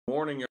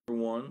Morning,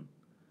 everyone.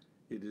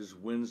 It is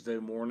Wednesday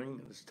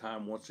morning, and it's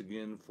time once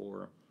again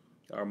for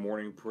our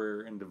morning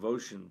prayer and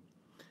devotion.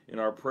 In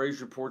our praise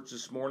reports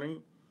this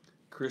morning,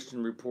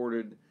 Kristen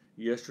reported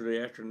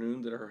yesterday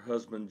afternoon that her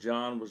husband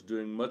John was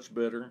doing much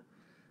better,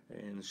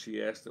 and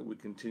she asked that we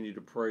continue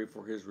to pray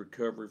for his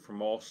recovery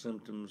from all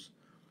symptoms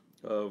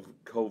of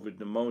COVID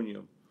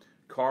pneumonia.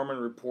 Carmen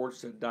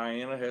reports that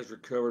Diana has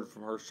recovered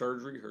from her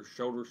surgery, her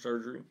shoulder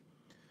surgery,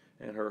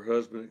 and her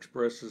husband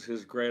expresses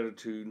his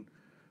gratitude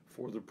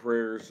for the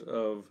prayers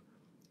of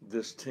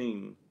this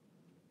team.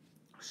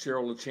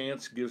 Cheryl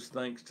LaChance gives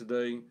thanks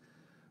today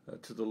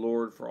to the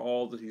Lord for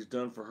all that He's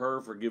done for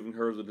her, for giving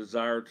her the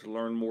desire to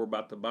learn more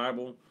about the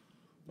Bible,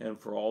 and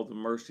for all the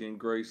mercy and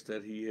grace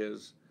that He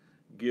has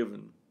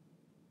given.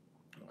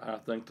 I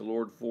thank the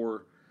Lord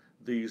for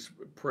these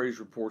praise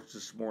reports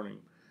this morning.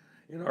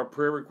 In our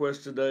prayer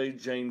request today,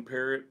 Janie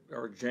Parrott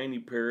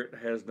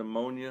has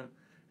pneumonia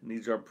and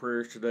needs our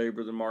prayers today.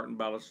 Brother Martin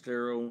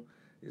Ballestero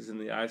is in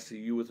the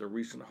ICU with a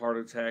recent heart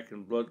attack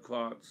and blood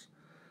clots.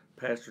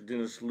 Pastor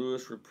Dennis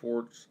Lewis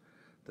reports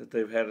that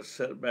they've had a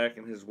setback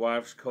in his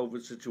wife's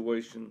COVID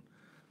situation.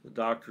 The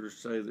doctors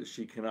say that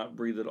she cannot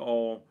breathe at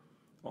all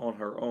on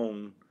her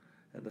own,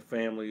 and the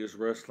family is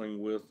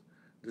wrestling with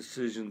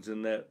decisions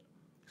in that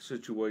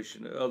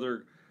situation.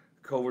 Other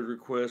COVID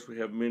requests, we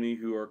have many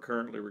who are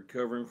currently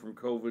recovering from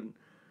COVID.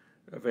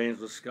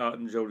 Evangelist Scott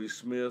and Jody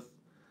Smith,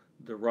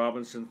 the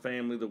Robinson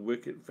family, the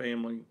Wickett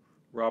family,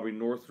 Robbie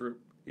Northrup,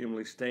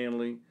 Emily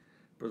Stanley,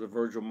 Brother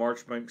Virgil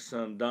Marchbank's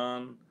son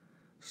Don,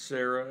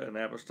 Sarah, an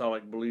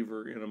apostolic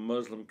believer in a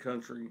Muslim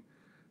country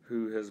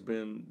who has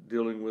been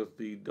dealing with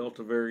the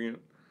Delta variant,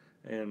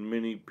 and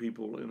many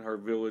people in her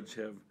village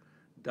have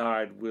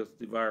died with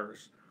the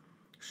virus.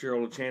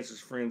 Cheryl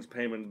LaChance's friends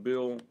Pam and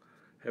Bill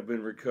have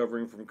been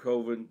recovering from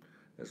COVID,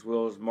 as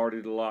well as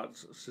Marty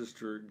DeLotte's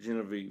sister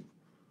Genevieve.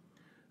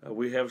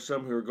 We have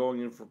some who are going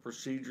in for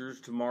procedures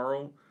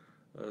tomorrow.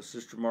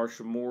 Sister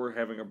Marcia Moore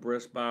having a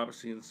breast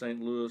biopsy in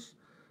St. Louis.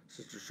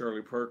 Sister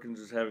Shirley Perkins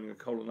is having a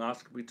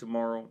colonoscopy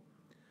tomorrow.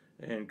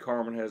 And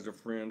Carmen has a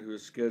friend who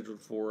is scheduled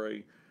for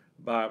a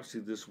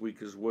biopsy this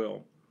week as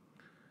well.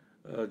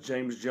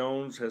 James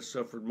Jones has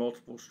suffered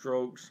multiple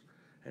strokes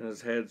and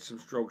has had some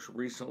strokes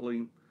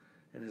recently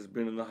and has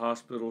been in the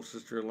hospital.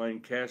 Sister Elaine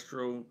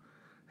Castro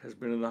has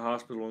been in the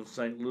hospital in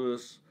St.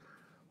 Louis.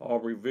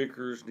 Aubrey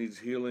Vickers needs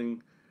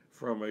healing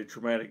from a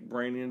traumatic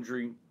brain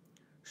injury.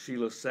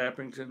 Sheila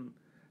Sappington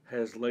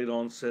has late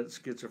onset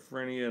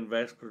schizophrenia and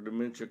vascular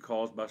dementia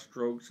caused by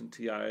strokes and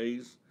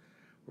TIAs.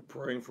 We're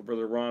praying for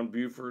Brother Ron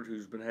Buford,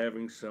 who's been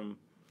having some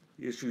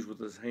issues with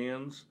his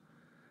hands.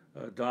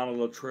 Donna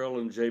Luttrell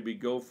and J.B.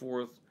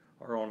 Goforth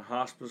are on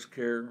hospice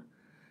care.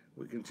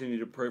 We continue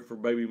to pray for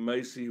baby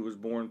Macy, who was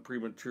born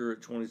premature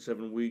at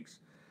 27 weeks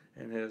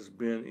and has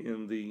been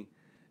in the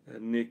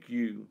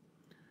NICU.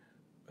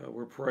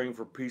 We're praying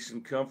for peace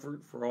and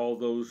comfort for all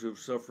those who have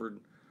suffered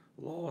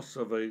loss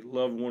of a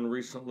loved one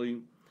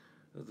recently.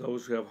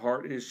 Those who have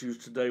heart issues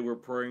today, we're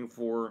praying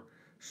for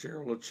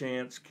Cheryl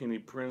LaChance, Kenny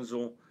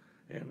Prenzel,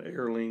 and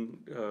Erling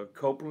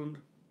Copeland.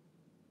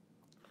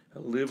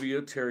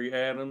 Olivia, Terry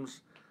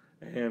Adams,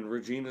 and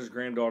Regina's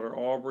granddaughter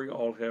Aubrey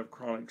all have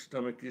chronic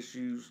stomach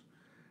issues.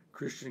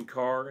 Christian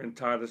Carr and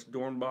Titus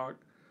Dornbach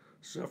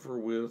suffer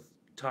with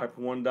type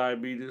 1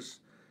 diabetes.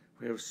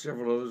 We have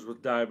several others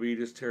with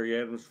diabetes. Terry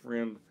Adams'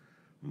 friend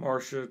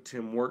Marcia,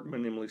 Tim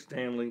Workman, Emily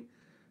Stanley,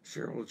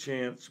 Cheryl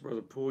LaChance,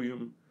 Brother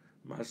Pulliam,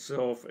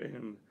 myself,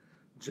 and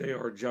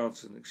J.R.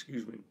 Johnson,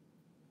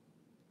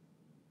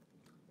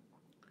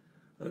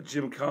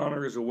 Jim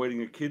Connor is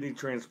awaiting a kidney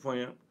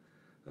transplant.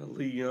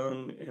 Lee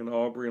Young and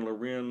Aubrey and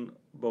Loren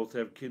both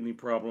have kidney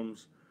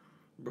problems.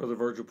 Brother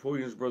Virgil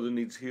Pulliam's brother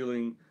needs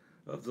healing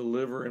of the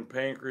liver and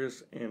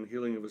pancreas and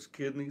healing of his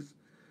kidneys.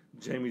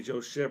 Jamie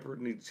Jo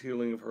Shepherd needs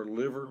healing of her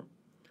liver.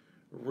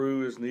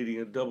 Rue is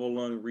needing a double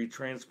lung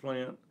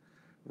retransplant.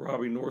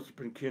 Robbie Northrop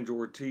and Kendra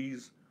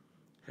Ortiz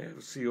have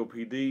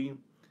COPD.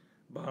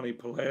 Bonnie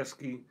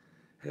Pulaski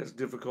has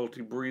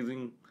difficulty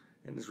breathing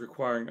and is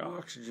requiring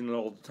oxygen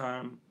all the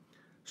time.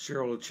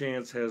 Cheryl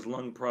LaChance has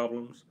lung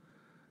problems.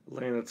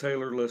 Lana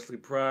Taylor, Leslie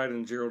Pride,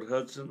 and Gerald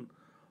Hudson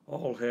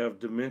all have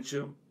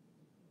dementia.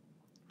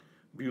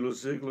 Beulah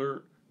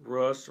Ziegler,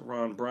 Russ,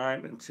 Ron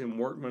Bryant, and Tim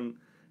Workman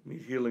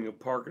need healing of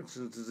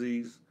Parkinson's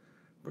disease.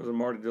 Brother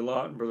Marty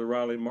DeLotte and Brother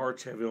Riley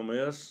March have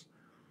MS.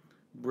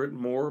 Britt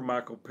Moore,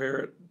 Michael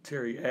Parrott,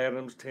 Terry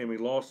Adams, Tammy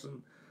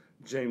Lawson,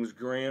 James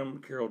Graham,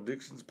 Carol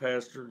Dixon's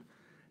pastor,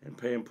 and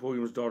Pam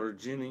Pulliam's daughter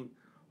Jenny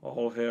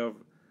all have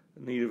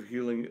need of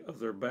healing of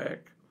their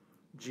back.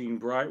 Jean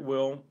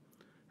Brightwell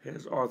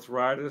has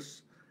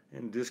arthritis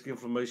and disc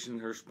inflammation in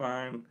her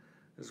spine,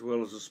 as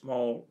well as a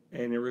small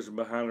aneurysm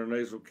behind her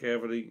nasal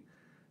cavity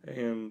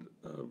and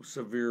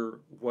severe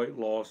weight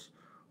loss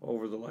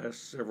over the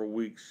last several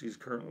weeks. She's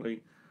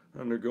currently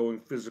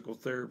undergoing physical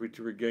therapy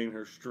to regain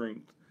her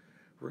strength.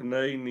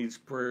 Renee needs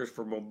prayers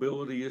for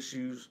mobility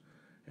issues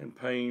and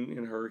pain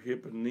in her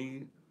hip and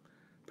knee.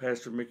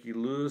 Pastor Mickey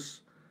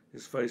Lewis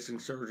is facing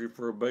surgery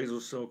for a basal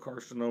cell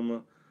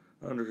carcinoma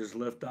under his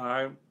left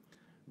eye.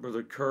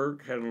 Brother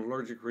Kirk had an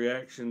allergic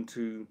reaction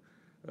to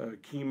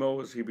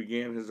chemo as he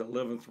began his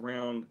 11th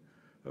round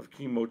of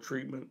chemo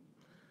treatment.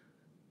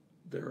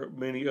 There are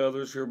many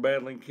others who are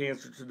battling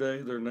cancer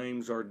today. Their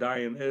names are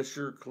Diane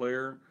Escher,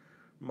 Claire,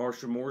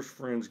 Marsha Moore's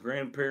friends'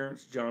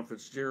 grandparents, John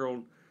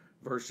Fitzgerald,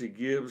 Versi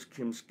Gibbs,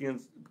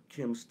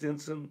 Kim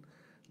Stinson,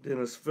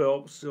 Dennis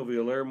Phelps,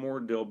 Sylvia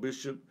Larimore, Del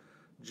Bishop,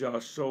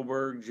 Josh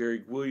Solberg,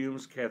 Jerry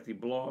Williams, Kathy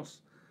Bloss,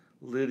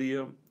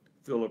 Lydia,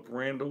 Philip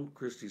Randall,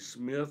 Christy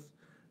Smith,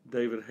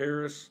 David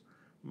Harris,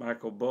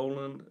 Michael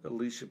Boland,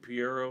 Alicia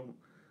Piero,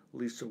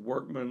 Lisa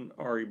Workman,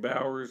 Ari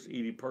Bowers,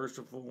 Edie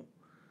Percival,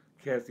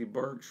 Kathy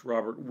Burks,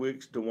 Robert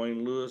Wicks,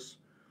 Dwayne Lewis,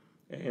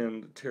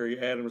 and Terry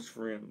Adams'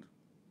 friend.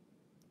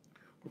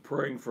 We're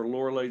praying for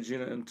Lorelei,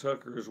 Jenna, and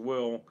Tucker as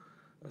well,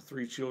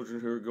 3 children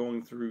who are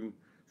going through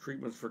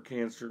treatments for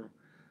cancer.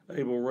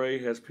 Abel Ray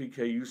has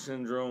PKU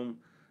syndrome.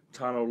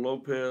 Tano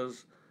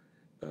Lopez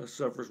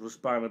suffers with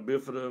spina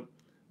bifida.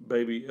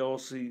 Baby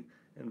Elsie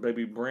and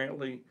baby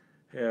Brantley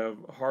have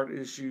heart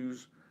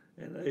issues.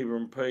 And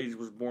Abram Page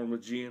was born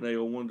with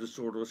GNAO1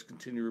 disorder. Let's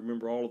continue to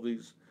remember all of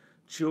these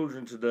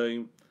children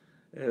today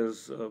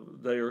as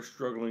they are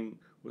struggling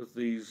with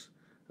these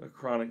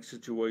chronic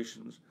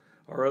situations.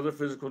 Our other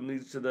physical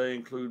needs today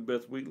include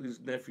Beth Wheatley's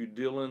nephew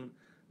Dylan,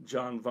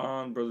 John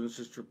Vaughn, brother and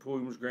sister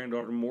Williams'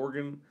 granddaughter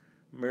Morgan,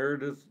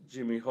 Meredith,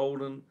 Jimmy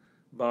Holden,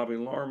 Bobby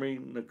Larmy,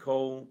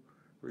 Nicole,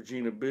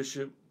 Regina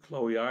Bishop,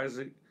 Chloe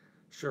Isaac,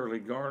 Shirley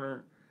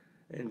Garner,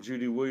 and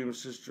Judy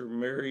Williams' sister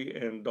Mary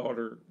and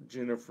daughter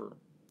Jennifer.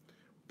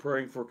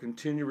 Praying for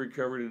continued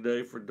recovery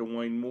today for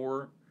Dwayne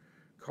Moore,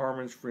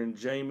 Carmen's friend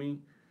Jamie,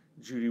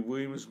 Judy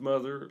Williams'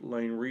 mother,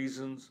 Lane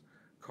Reasons,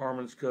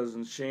 Carmen's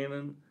cousin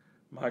Shannon,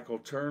 Michael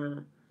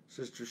Turner,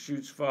 Sister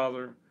Schute's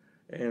father,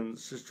 and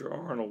Sister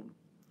Arnold.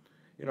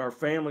 In our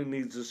family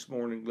needs this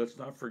morning, let's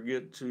not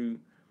forget to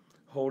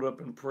hold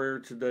up in prayer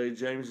today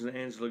James and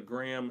Angela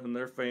Graham and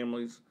their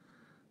families,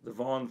 the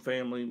Vaughn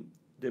family,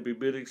 Debbie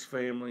Biddick's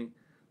family,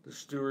 the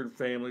Stewart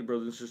family,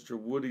 brother and sister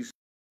Woody's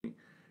family,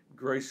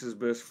 Grace's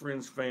best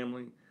friend's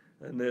family,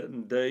 Annette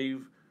and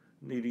Dave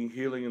needing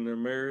healing in their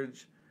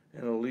marriage,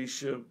 and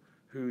Alicia,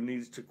 who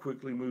needs to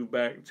quickly move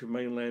back to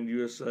mainland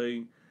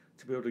USA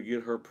to be able to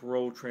get her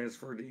parole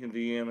transferred to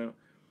Indiana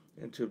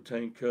and to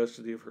obtain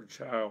custody of her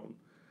child.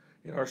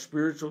 In our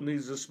spiritual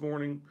needs this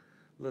morning,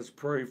 let's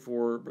pray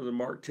for Brother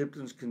Mark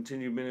Tipton's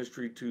continued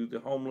ministry to the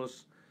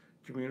homeless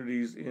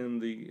communities in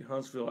the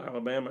Huntsville,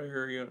 Alabama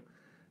area.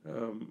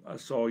 I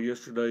saw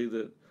yesterday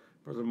that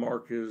Brother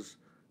Mark is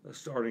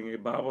starting a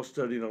Bible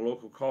study in a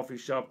local coffee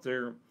shop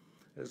there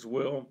as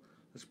well.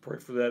 Let's pray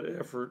for that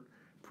effort.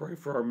 Pray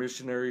for our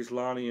missionaries,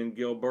 Lonnie and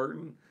Gail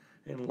Burton,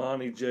 and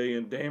Lonnie J.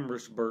 and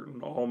Damaris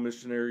Burton, all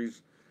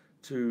missionaries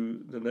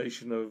to the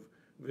nation of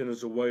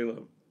Venezuela.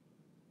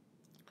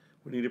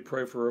 We need to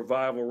pray for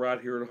revival right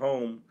here at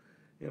home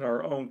in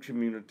our own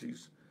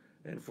communities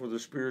and for the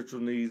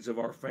spiritual needs of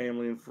our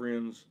family and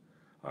friends,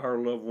 our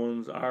loved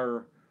ones,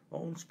 our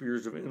own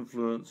spheres of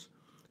influence,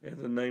 and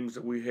the names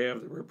that we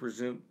have that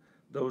represent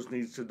those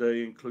needs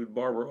today include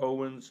Barbara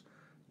Owens,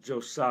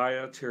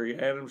 Josiah, Terry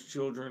Adams'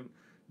 children,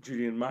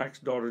 Judy and Mike's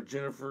daughter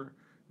Jennifer,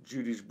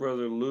 Judy's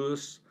brother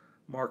Lewis,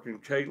 Mark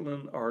and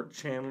Caitlin, Art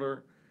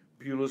Chandler,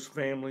 Beulah's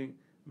family,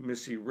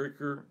 Missy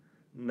Ricker,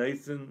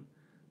 Nathan,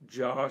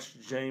 Josh,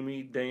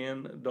 Jamie,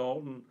 Dan,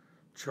 Dalton,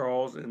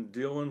 Charles, and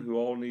Dylan, who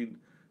all need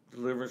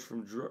deliverance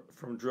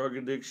from drug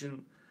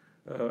addiction.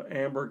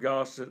 Amber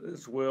Gossett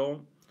as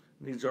well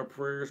needs our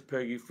prayers.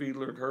 Peggy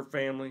Fiedler and her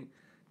family,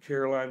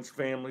 Caroline's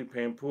family,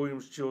 Pam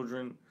Pulliam's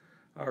children,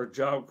 our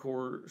Job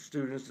Corps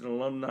students and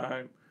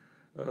alumni,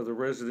 the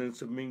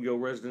residents of Mingo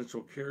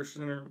Residential Care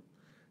Center,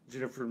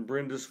 Jennifer and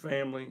Brenda's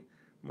family,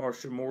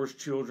 Marsha Moore's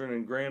children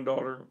and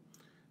granddaughter,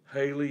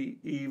 Haley,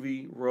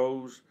 Evie,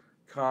 Rose,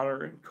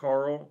 Connor, and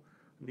Carl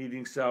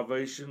needing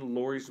salvation,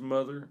 Lori's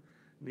mother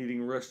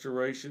needing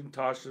restoration,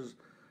 Tasha's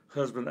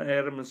husband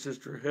Adam and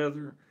sister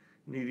Heather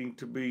needing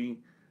to be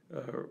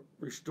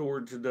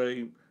restored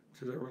today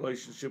to their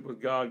relationship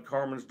with God,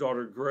 Carmen's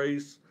daughter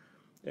Grace,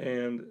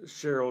 and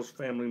Cheryl's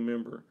family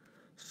member.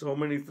 So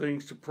many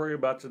things to pray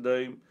about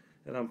today,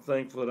 and I'm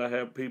thankful that I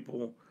have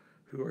people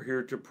who are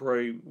here to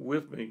pray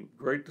with me.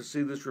 Great to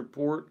see this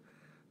report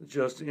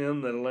just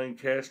in that Elaine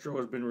Castro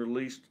has been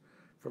released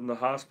from the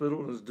hospital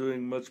and is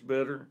doing much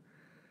better.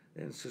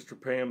 And Sister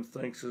Pam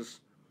thanks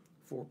us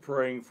for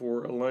praying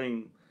for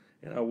Elaine.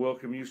 And I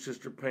welcome you,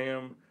 Sister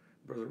Pam,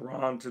 Brother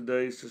Ron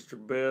today, Sister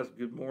Beth,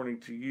 good morning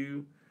to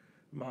you.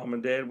 Mom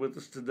and Dad with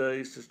us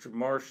today, Sister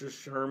Marcia,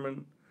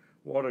 Sherman.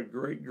 What a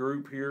great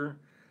group here.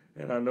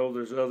 And I know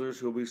there's others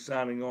who will be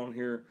signing on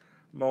here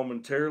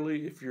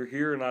momentarily. If you're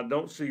here and I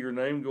don't see your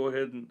name, go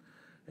ahead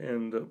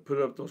and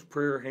put up those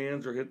prayer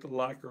hands or hit the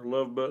like or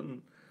love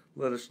button.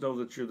 Let us know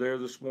that you're there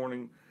this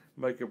morning.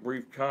 Make a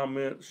brief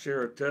comment,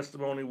 share a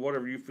testimony,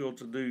 whatever you feel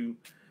to do,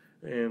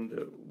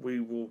 and we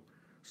will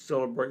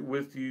celebrate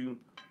with you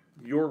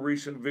your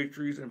recent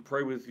victories and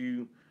pray with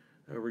you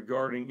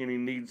regarding any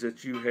needs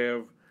that you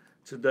have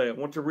today. I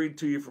want to read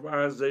to you from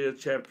Isaiah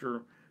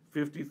chapter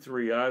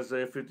 53.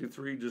 Isaiah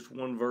 53, just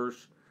one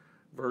verse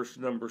verse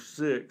number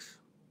 6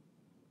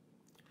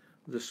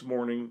 this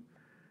morning.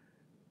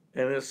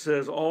 And it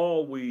says,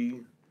 all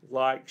we,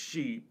 like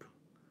sheep,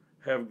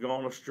 have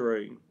gone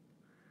astray.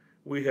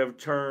 We have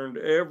turned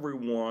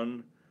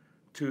everyone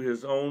to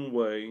his own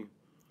way,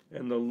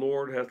 and the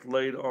Lord hath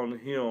laid on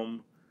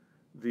him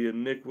the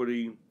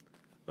iniquity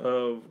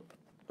of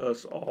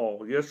us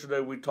all.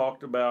 Yesterday we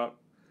talked about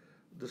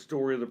the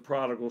story of the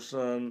prodigal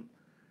son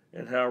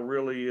and how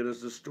really it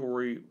is the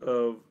story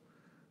of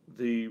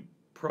the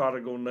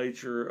prodigal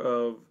nature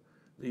of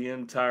the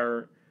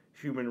entire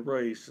human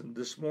race. And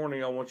this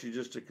morning I want you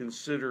just to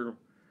consider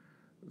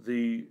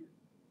the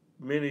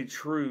many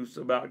truths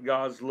about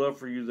God's love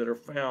for you that are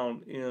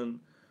found in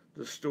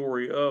the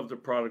story of the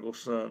prodigal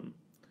son.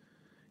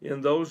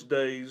 In those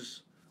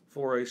days,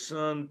 for a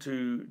son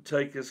to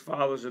take his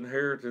father's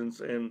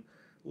inheritance and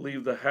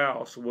leave the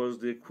house was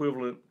the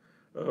equivalent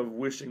of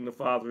wishing the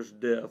father's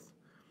death.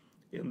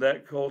 In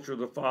that culture,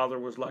 the father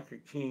was like a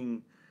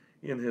king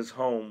in his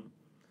home.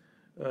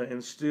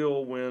 And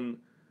still, when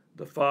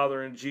the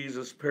father in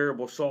Jesus'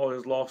 parable saw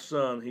his lost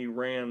son, he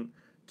ran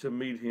to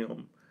meet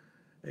him.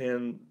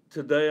 And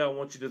today I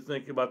want you to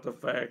think about the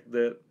fact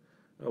that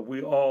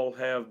we all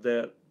have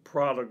that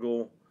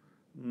prodigal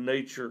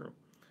nature.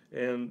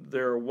 And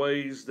there are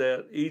ways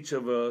that each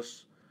of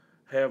us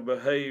have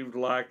behaved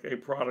like a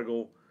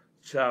prodigal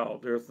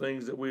child. There are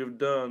things that we have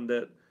done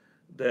that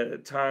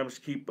at times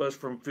keep us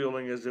from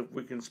feeling as if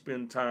we can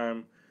spend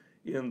time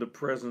in the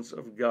presence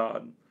of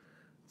God.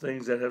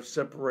 Things that have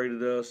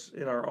separated us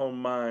in our own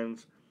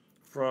minds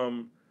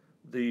from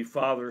the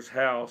Father's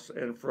house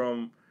and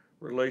from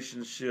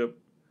relationship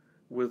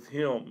with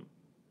Him.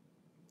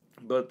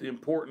 But the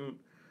important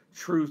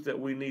truth that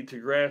we need to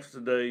grasp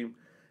today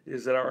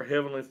is that our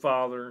Heavenly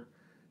Father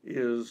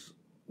is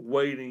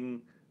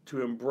waiting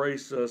to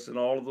embrace us in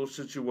all of those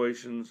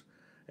situations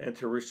and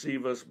to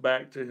receive us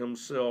back to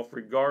Himself,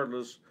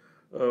 regardless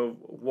of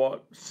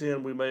what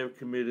sin we may have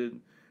committed,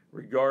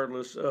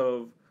 regardless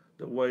of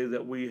the way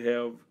that we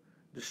have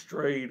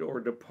strayed or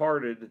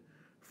departed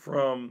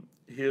from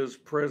His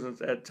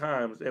presence at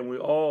times. And we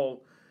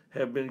all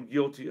have been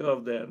guilty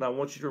of that. And I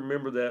want you to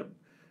remember that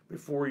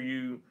before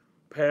you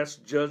pass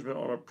judgment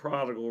on a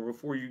prodigal or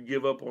before you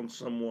give up on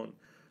someone.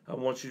 I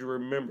want you to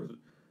remember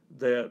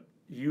that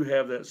you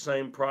have that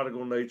same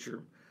prodigal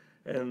nature.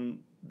 And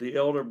the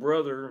elder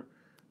brother,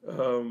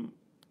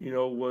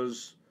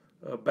 was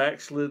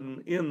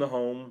backslidden in the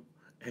home,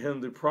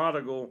 and the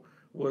prodigal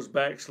was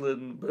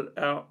backslidden but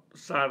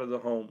outside of the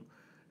home.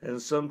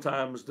 And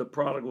sometimes the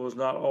prodigal is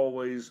not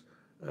always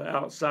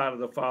outside of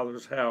the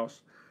Father's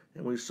house.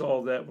 And we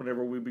saw that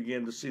whenever we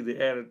began to see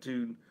the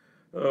attitude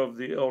of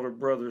the elder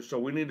brother. So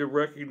we need to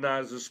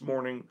recognize this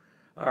morning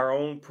our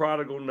own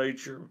prodigal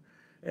nature,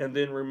 and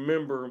then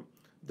remember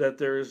that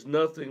there is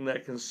nothing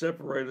that can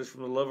separate us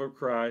from the love of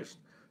Christ,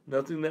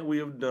 nothing that we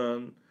have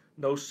done,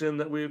 no sin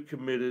that we have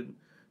committed.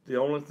 The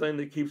only thing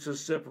that keeps us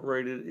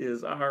separated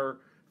is our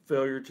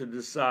failure to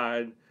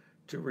decide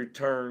to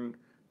return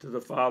to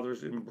the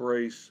Father's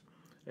embrace.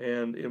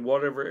 And in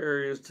whatever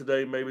areas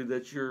today maybe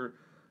that you're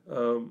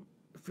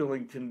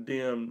feeling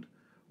condemned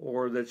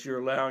or that you're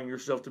allowing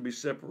yourself to be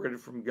separated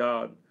from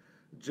God,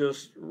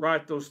 just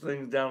write those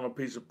things down on a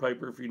piece of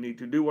paper if you need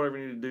to. Do whatever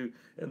you need to do,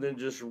 and then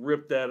just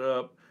rip that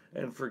up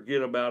and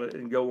forget about it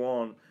and go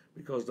on,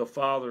 because the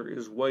Father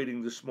is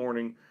waiting this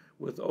morning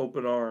with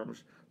open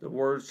arms. The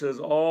Word says,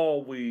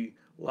 all we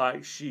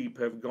like sheep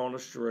have gone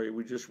astray.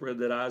 We just read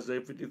that,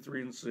 Isaiah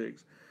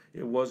 53:6.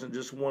 It wasn't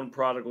just one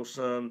prodigal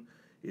son.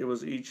 It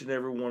was each and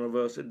every one of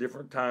us at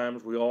different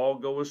times. We all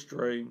go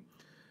astray,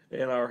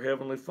 and our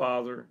Heavenly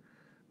Father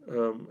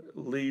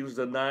leaves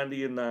the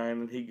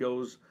 99, and He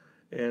goes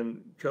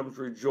and comes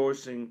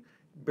rejoicing,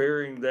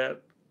 bearing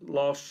that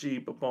lost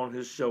sheep upon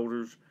His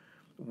shoulders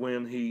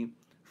when He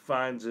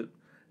finds it.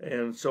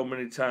 And so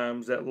many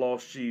times that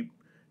lost sheep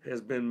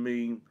has been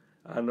me.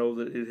 I know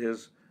that it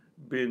has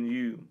been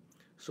you.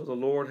 So the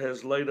Lord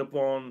has laid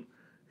upon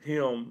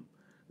Him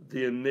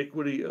the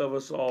iniquity of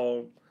us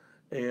all,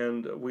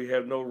 and we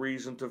have no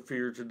reason to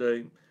fear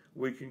today.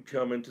 We can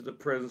come into the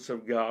presence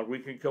of God. We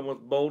can come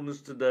with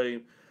boldness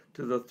today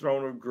to the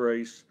throne of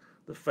grace.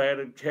 The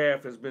fatted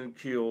calf has been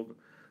killed.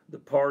 The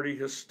party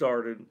has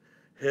started.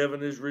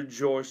 Heaven is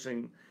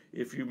rejoicing.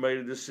 If you made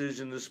a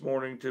decision this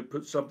morning to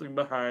put something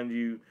behind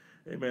you,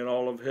 amen,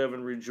 all of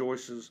heaven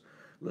rejoices.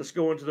 Let's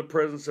go into the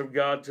presence of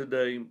God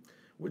today.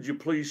 Would you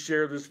please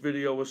share this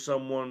video with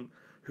someone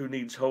who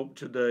needs hope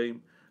today?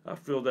 I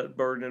feel that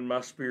burden in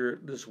my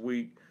spirit this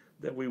week,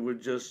 that we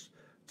would just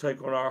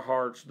take on our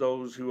hearts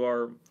those who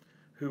are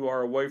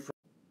away from,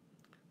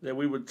 that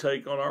we would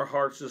take on our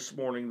hearts this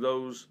morning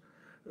those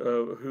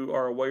who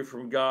are away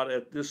from God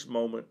at this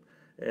moment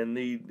and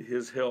need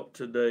His help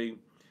today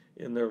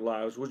in their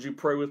lives. Would you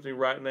pray with me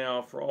right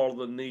now for all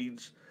the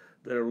needs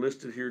that are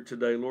listed here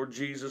today? Lord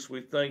Jesus,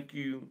 we thank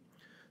You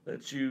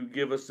that You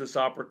give us this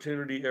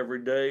opportunity every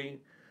day,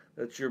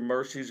 that Your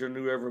mercies are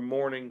new every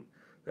morning,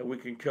 that we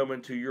can come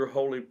into Your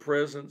holy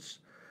presence,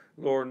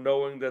 Lord,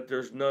 knowing that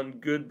there's none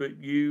good but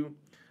You,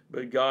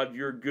 But God,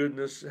 your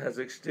goodness has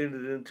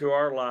extended into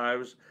our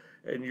lives,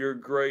 and your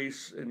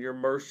grace and your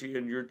mercy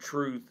and your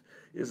truth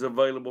is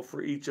available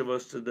for each of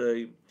us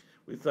today.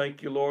 We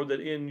thank you, Lord, that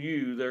in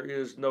you there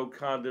is no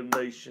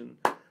condemnation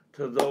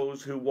to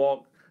those who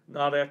walk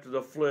not after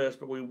the flesh,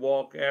 but we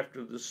walk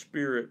after the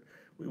Spirit.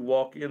 We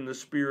walk in the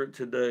Spirit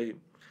today.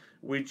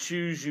 We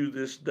choose you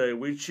this day.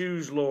 We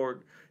choose,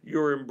 Lord,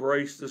 your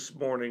embrace this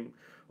morning.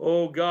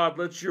 Oh God,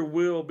 let your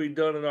will be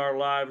done in our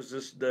lives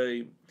this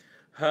day.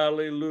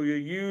 Hallelujah.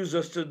 Use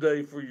us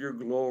today for your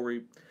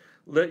glory.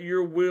 Let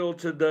your will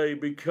today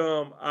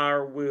become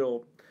our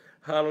will.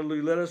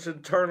 Hallelujah. Let us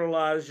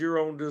internalize your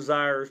own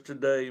desires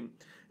today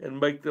and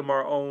make them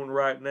our own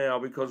right now,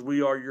 because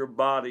we are your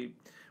body.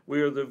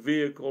 We are the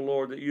vehicle,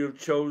 Lord, that you have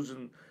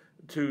chosen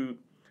to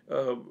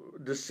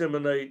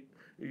disseminate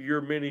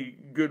your many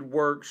good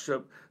works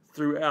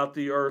throughout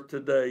the earth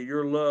today.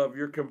 Your love,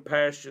 your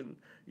compassion,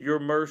 your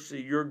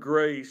mercy, your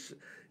grace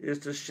is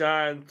to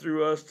shine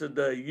through us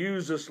today.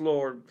 Use us,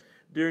 Lord,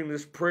 during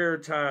this prayer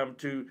time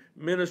to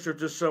minister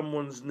to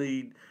someone's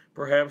need,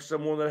 perhaps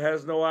someone that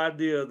has no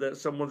idea that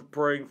someone's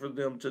praying for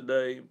them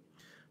today.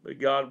 But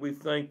God, we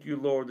thank you,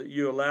 Lord, that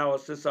you allow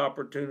us this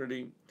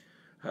opportunity,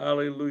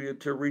 hallelujah,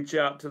 to reach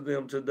out to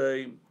them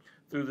today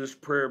through this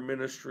prayer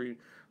ministry.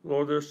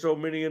 Lord, there's so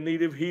many in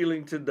need of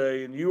healing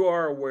today, and you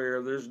are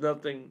aware there's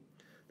nothing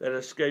that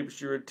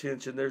escapes your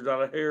attention. There's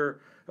not a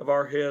hair of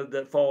our head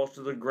that falls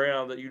to the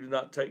ground that you do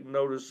not take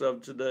notice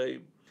of today.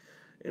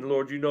 And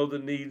Lord, you know the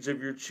needs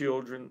of your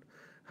children.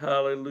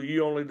 Hallelujah.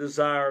 You only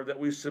desire that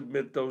we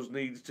submit those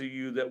needs to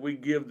you, that we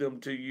give them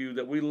to you,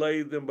 that we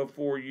lay them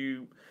before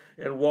you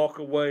and walk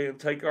away and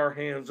take our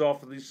hands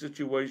off of these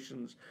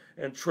situations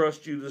and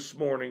trust you this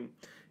morning.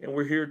 And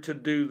we're here to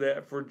do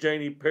that for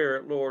Janie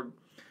Parrott, Lord.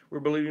 We're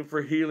believing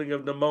for healing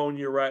of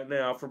pneumonia right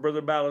now, for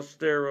Brother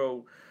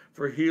Ballestero,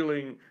 for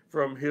healing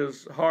from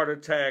his heart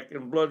attack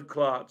and blood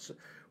clots.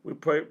 We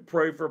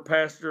pray for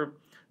Pastor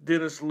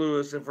Dennis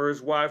Lewis and for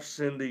his wife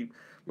Cindy.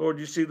 Lord,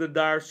 you see the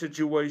dire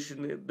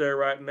situation there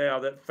right now,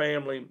 that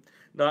family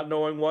not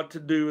knowing what to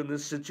do in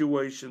this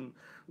situation.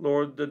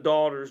 Lord, the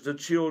daughters, the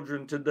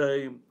children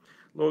today,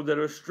 Lord, that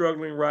are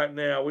struggling right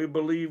now. We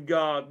believe,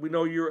 God, we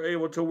know you're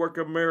able to work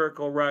a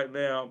miracle right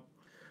now.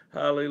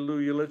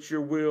 Hallelujah. Let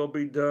your will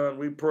be done.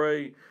 We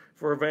pray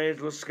for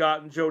Evangelist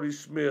Scott and Jody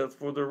Smith,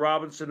 for the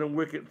Robinson and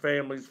Wickett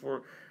families,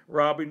 for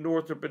Robbie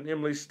Northrop and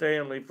Emily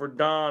Stanley, for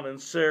Don and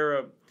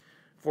Sarah,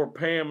 for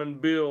Pam and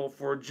Bill,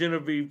 for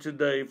Genevieve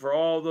today, for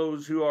all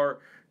those who are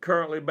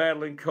currently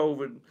battling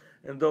COVID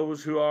and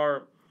those who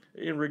are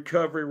in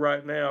recovery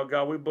right now.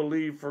 God, we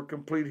believe for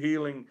complete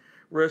healing,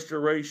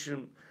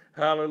 restoration.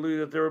 Hallelujah,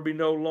 that there will be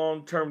no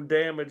long-term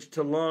damage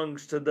to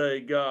lungs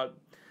today, God.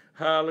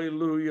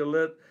 Hallelujah.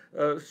 Let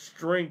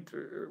strength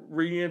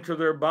re-enter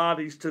their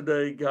bodies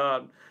today,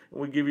 God.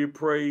 And we give you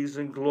praise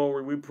and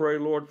glory. We pray,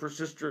 Lord, for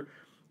Sister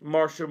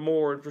Marcia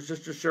Moore and for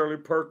Sister Shirley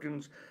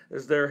Perkins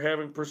as they're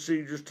having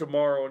procedures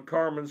tomorrow, and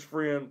Carmen's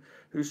friend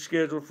who's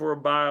scheduled for a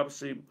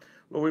biopsy.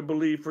 Lord, we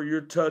believe for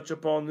your touch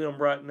upon them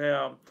right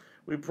now.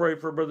 We pray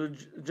for Brother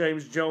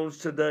James Jones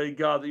today,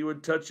 God, that you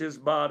would touch his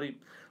body.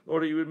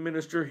 Lord, that you would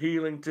minister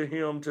healing to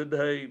him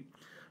today.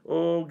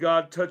 Oh,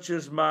 God, touch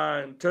his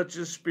mind, touch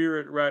his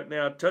spirit right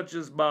now, touch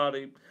his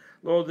body.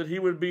 Lord, that he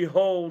would be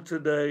whole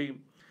today.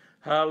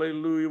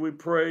 Hallelujah. We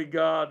pray,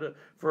 God,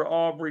 for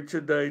Aubrey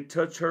today.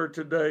 Touch her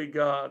today,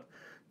 God.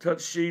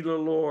 Touch Sheila,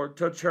 Lord.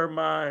 Touch her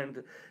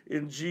mind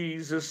in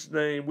Jesus'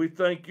 name. We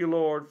thank you,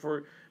 Lord,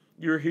 for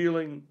your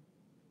healing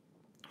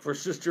for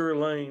Sister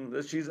Elaine,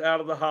 that she's out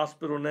of the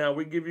hospital now.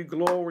 We give you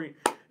glory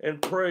and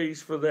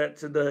praise for that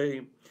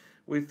today.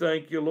 We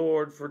thank you,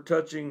 Lord, for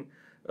touching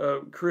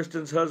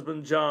Kristen's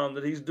husband, John,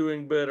 that he's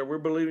doing better. We're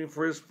believing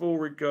for his full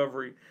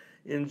recovery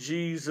in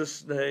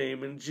Jesus'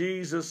 name. In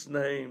Jesus'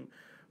 name.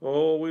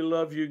 Oh, we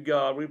love you,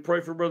 God. We pray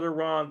for Brother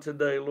Ron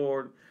today,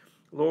 Lord.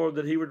 Lord,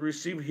 that he would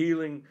receive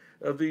healing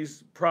of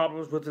these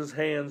problems with his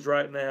hands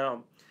right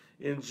now.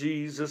 In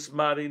Jesus'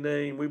 mighty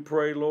name, we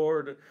pray,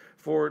 Lord,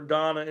 for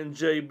Donna and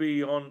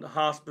JB on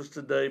hospice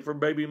today, for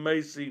baby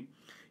Macy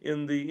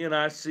in the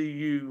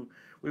NICU.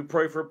 We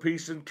pray for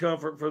peace and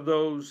comfort for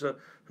those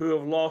who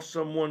have lost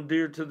someone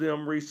dear to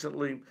them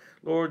recently.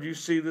 Lord, you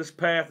see this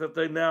path that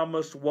they now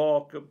must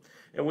walk.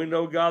 And we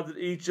know, God, that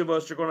each of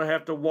us are going to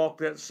have to walk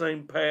that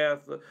same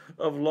path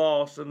of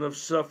loss and of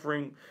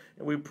suffering.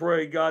 And we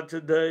pray, God,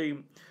 today,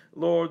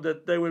 Lord,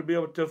 that they would be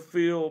able to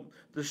feel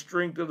the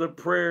strength of the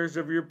prayers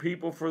of your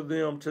people for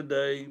them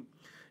today.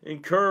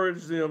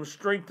 Encourage them,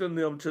 strengthen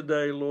them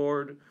today,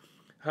 Lord.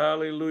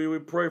 Hallelujah. We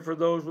pray for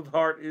those with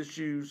heart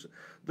issues,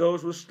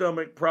 those with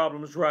stomach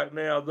problems right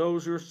now,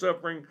 those who are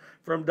suffering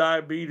from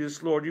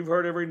diabetes, Lord. You've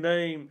heard every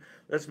name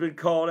that's been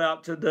called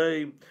out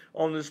today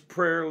on this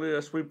prayer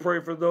list. We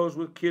pray for those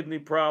with kidney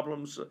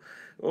problems.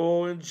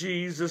 Oh, in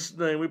Jesus'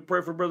 name. We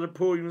pray for Brother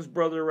Pulliam's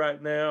brother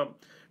right now,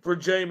 for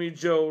Jamie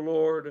Joe,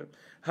 Lord.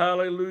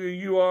 Hallelujah.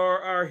 You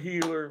are our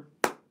healer.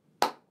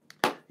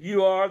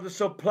 You are the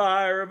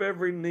supplier of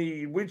every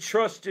need. We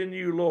trust in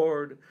you,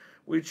 Lord.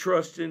 We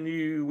trust in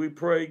you. We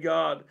pray,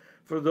 God,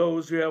 for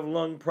those who have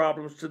lung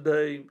problems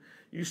today.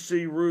 You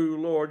see Rue,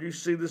 Lord. You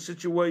see the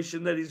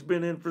situation that he's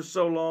been in for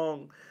so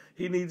long.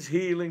 He needs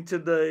healing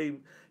today.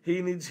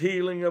 He needs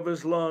healing of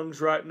his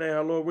lungs right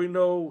now. Lord, we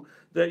know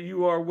that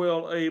you are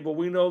well able.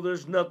 We know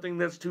there's nothing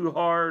that's too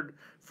hard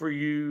for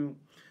you.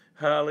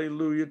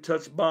 Hallelujah.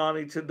 Touch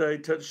Bonnie today.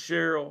 Touch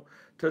Cheryl.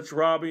 Touch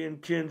Robbie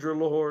and Kendra,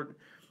 Lord.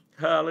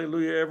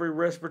 Hallelujah. Every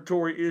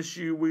respiratory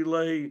issue we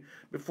lay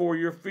before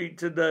your feet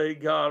today,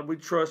 God. We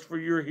trust for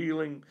your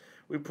healing.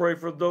 We pray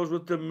for those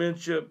with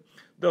dementia,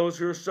 those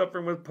who are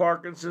suffering with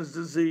Parkinson's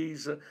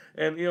disease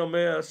and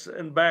MS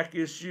and back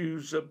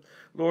issues.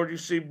 Lord, you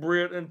see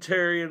Britt and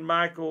Terry and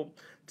Michael,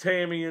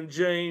 Tammy and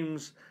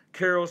James,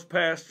 Carol's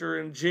pastor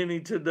and Jenny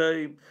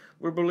today.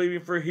 We're believing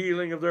for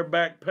healing of their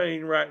back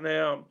pain right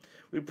now.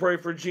 We pray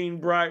for Jean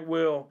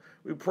Brightwell.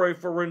 We pray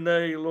for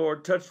Renee,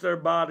 Lord. Touch their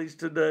bodies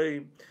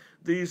today.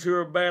 These who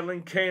are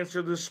battling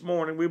cancer this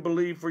morning, we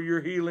believe for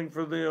your healing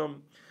for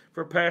them.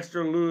 For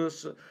Pastor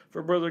Lewis,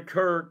 for Brother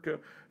Kirk,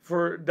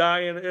 for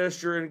Diane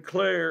Escher and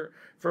Claire,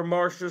 for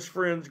Marcia's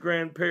friends,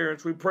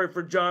 grandparents. We pray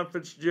for John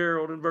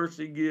Fitzgerald and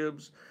Versi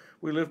Gibbs.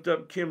 We lift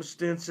up Kim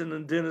Stinson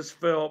and Dennis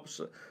Phelps,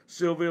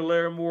 Sylvia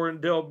Larimore and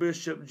Del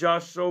Bishop,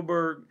 Josh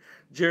Soberg,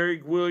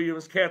 Jerry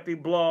Williams, Kathy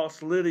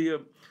Bloss, Lydia,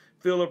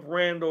 Philip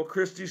Randall,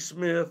 Christy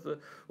Smith.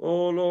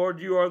 Oh, Lord,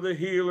 you are the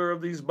healer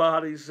of these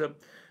bodies.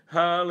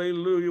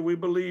 Hallelujah. We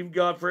believe,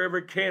 God, for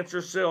every cancer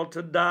cell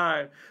to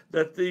die,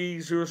 that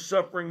these who are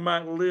suffering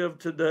might live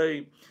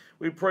today.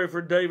 We pray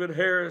for David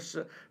Harris,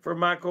 for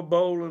Michael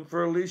Boland,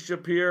 for Alicia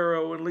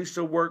Piero and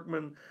Lisa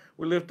Workman.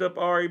 We lift up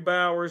Ari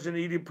Bowers and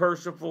Edie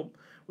Percival.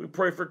 We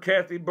pray for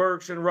Kathy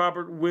Burks and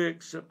Robert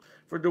Wicks,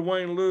 for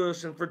Dwayne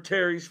Lewis and for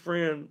Terry's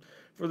friend,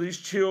 for these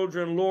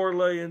children,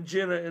 Lorelei and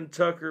Jenna and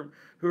Tucker,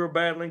 who are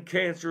battling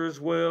cancer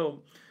as well.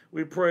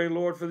 We pray,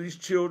 Lord, for these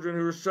children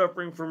who are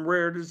suffering from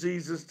rare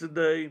diseases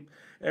today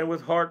and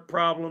with heart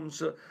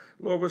problems.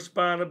 Lord, with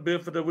spina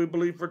bifida, we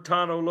believe for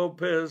Tano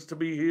Lopez to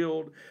be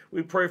healed.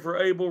 We pray for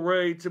Abel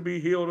Ray to be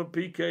healed of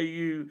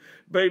PKU,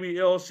 baby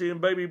Elsie and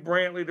baby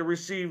Brantley to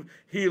receive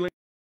healing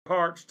in their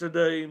hearts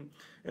today,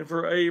 and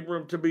for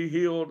Abram to be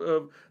healed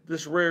of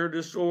this rare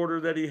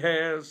disorder that he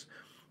has.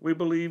 We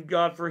believe,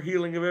 God, for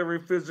healing of every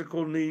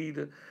physical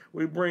need.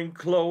 We bring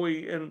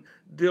Chloe and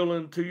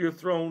Dylan to your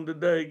throne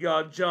today,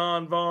 God.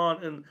 John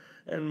Vaughn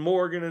and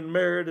Morgan and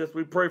Meredith.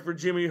 We pray for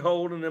Jimmy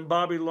Holden and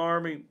Bobby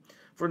Larmy,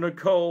 for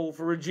Nicole,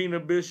 for Regina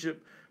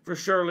Bishop, for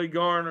Shirley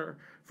Garner,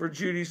 for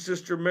Judy's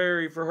sister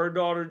Mary, for her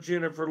daughter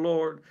Jennifer,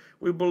 Lord.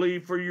 We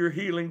believe for your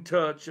healing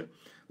touch.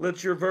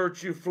 Let your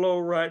virtue flow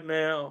right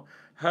now.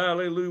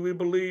 Hallelujah. We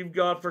believe,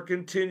 God, for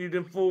continued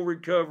and full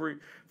recovery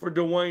for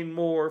Dwayne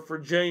Moore, for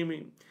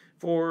Jamie,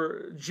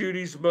 for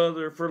Judy's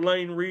mother, for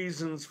Lane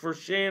Reasons, for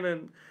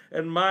Shannon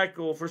and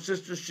Michael, for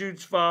Sister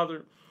Schute's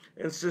father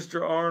and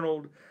Sister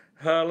Arnold.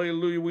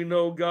 Hallelujah. We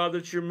know, God,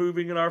 that you're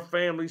moving in our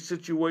family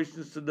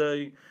situations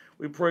today.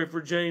 We pray for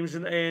James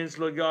and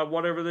Angela, God,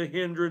 whatever the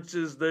hindrance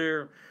is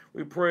there.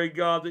 We pray,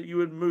 God, that you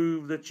would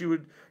move, that you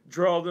would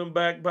draw them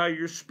back by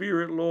your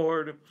Spirit,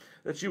 Lord,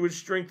 that you would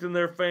strengthen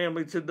their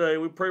family today.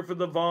 We pray for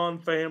the Vaughn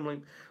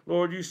family.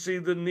 Lord, you see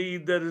the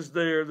need that is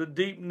there, the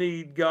deep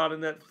need, God, in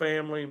that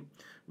family.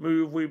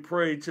 Move, we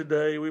pray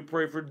today. We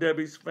pray for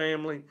Debbie's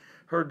family.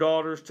 Her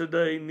daughters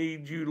today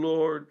need you,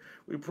 Lord.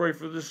 We pray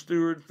for the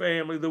Stewart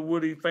family, the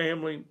Woody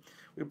family.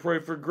 We pray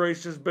for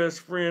Grace's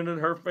best friend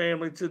and her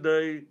family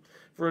today.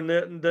 For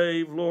Annette and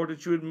Dave, Lord,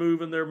 that you would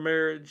move in their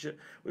marriage.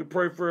 We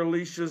pray for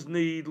Alicia's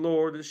need,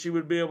 Lord, that she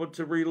would be able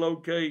to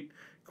relocate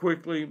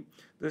quickly,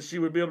 that she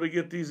would be able to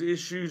get these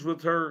issues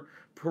with her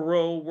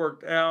parole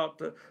worked out,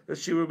 that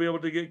she would be able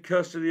to get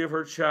custody of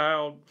her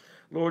child.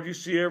 Lord, you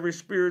see every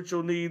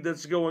spiritual need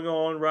that's going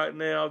on right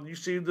now. You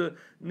see the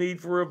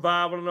need for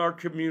revival in our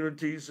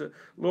communities.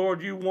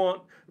 Lord, you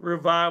want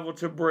revival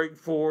to break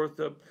forth.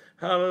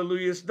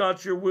 Hallelujah. It's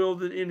not your will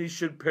that any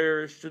should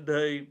perish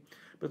today,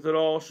 but that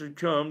all should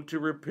come to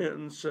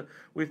repentance.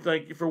 We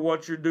thank you for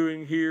what you're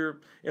doing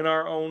here in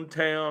our own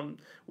town.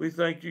 We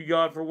thank you,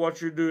 God, for what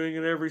you're doing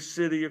in every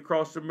city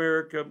across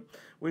America.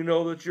 We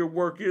know that your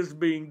work is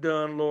being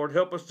done, Lord.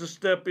 Help us to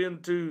step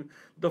into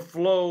the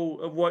flow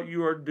of what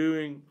you are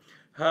doing.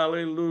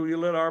 Hallelujah.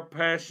 Let our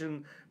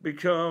passion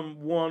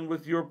become one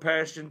with your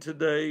passion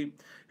today.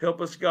 Help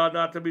us, God,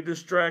 not to be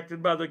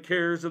distracted by the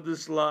cares of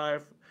this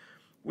life.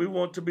 We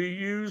want to be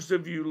used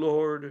of you,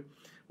 Lord.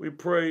 We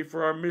pray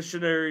for our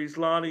missionaries,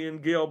 Lonnie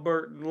and Gail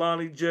Burton,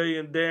 Lonnie J.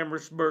 and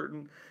Damaris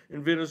Burton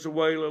in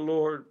Venezuela,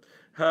 Lord.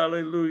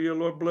 Hallelujah.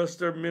 Lord, bless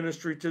their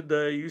ministry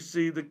today. You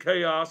see the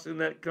chaos in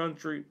that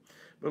country.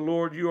 But,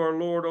 Lord, you are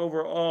Lord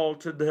over all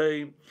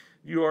today.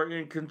 You are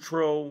in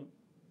control.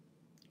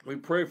 We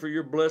pray for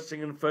your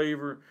blessing and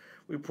favor.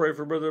 We pray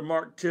for Brother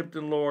Mark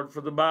Tipton, Lord,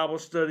 for the Bible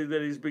study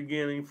that he's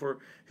beginning, for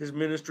his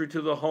ministry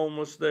to the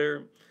homeless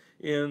there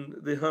in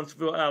the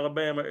Huntsville,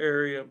 Alabama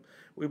area.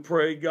 We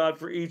pray, God,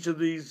 for each of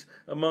these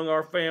among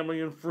our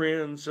family and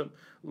friends,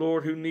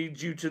 Lord, who need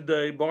you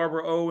today.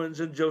 Barbara Owens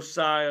and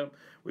Josiah.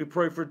 We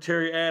pray for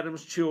Terry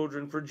Adams'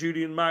 children, for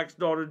Judy and Mike's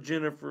daughter,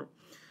 Jennifer.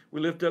 We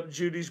lift up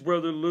Judy's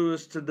brother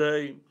Lewis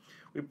today.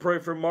 We pray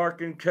for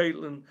Mark and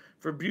Caitlin,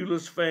 for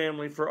Beulah's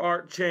family, for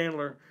Art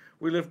Chandler.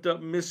 We lift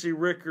up Missy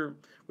Ricker.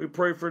 We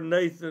pray for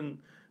Nathan,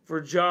 for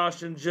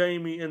Josh and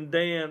Jamie and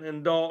Dan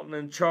and Dalton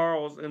and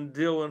Charles and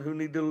Dylan who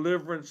need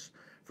deliverance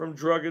from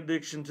drug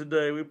addiction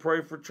today. We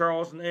pray for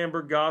Charles and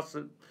Amber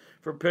Gossett,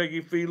 for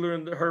Peggy Fiedler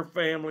and her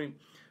family,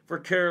 for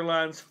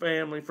Caroline's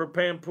family, for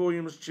Pam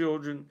Pulliam's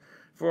children,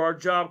 for our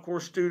Job Corps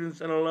students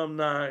and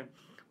alumni.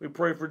 We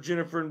pray for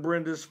Jennifer and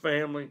Brenda's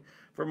family,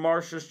 for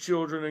Marcia's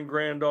children and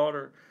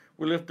granddaughter.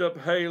 We lift up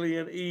Haley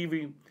and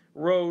Evie,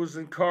 Rose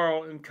and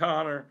Carl and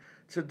Connor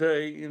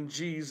today in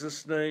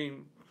Jesus'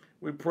 name.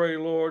 We pray,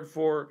 Lord,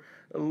 for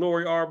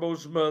Lori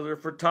Arbo's mother,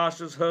 for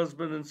Tasha's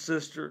husband and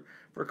sister,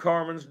 for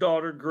Carmen's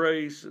daughter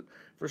Grace,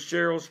 for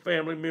Cheryl's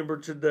family member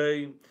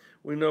today.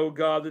 We know,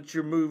 God, that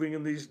you're moving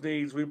in these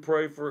needs. We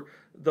pray for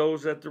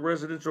those at the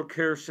residential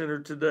care center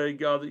today,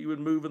 God, that you would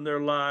move in their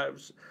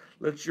lives.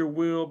 Let your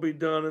will be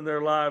done in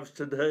their lives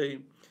today.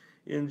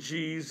 In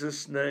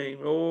Jesus' name.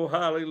 Oh,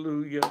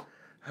 hallelujah.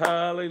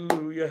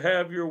 Hallelujah.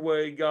 Have your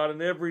way, God,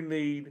 in every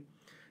need,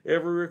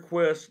 every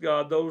request,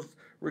 God. Those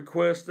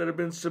requests that have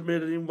been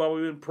submitted even while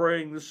we've been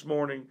praying this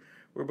morning.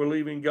 We're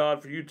believing,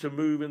 God, for you to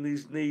move in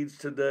these needs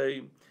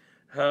today.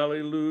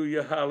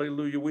 Hallelujah.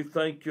 Hallelujah. We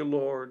thank you,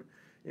 Lord.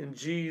 In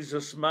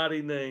Jesus'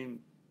 mighty name,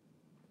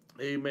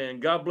 amen.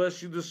 God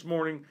bless you this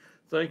morning.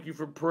 Thank you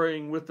for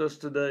praying with us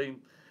today.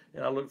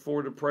 And I look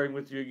forward to praying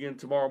with you again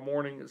tomorrow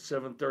morning at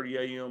 7:30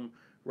 a.m.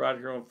 right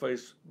here on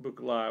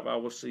Facebook Live. I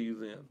will see you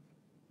then.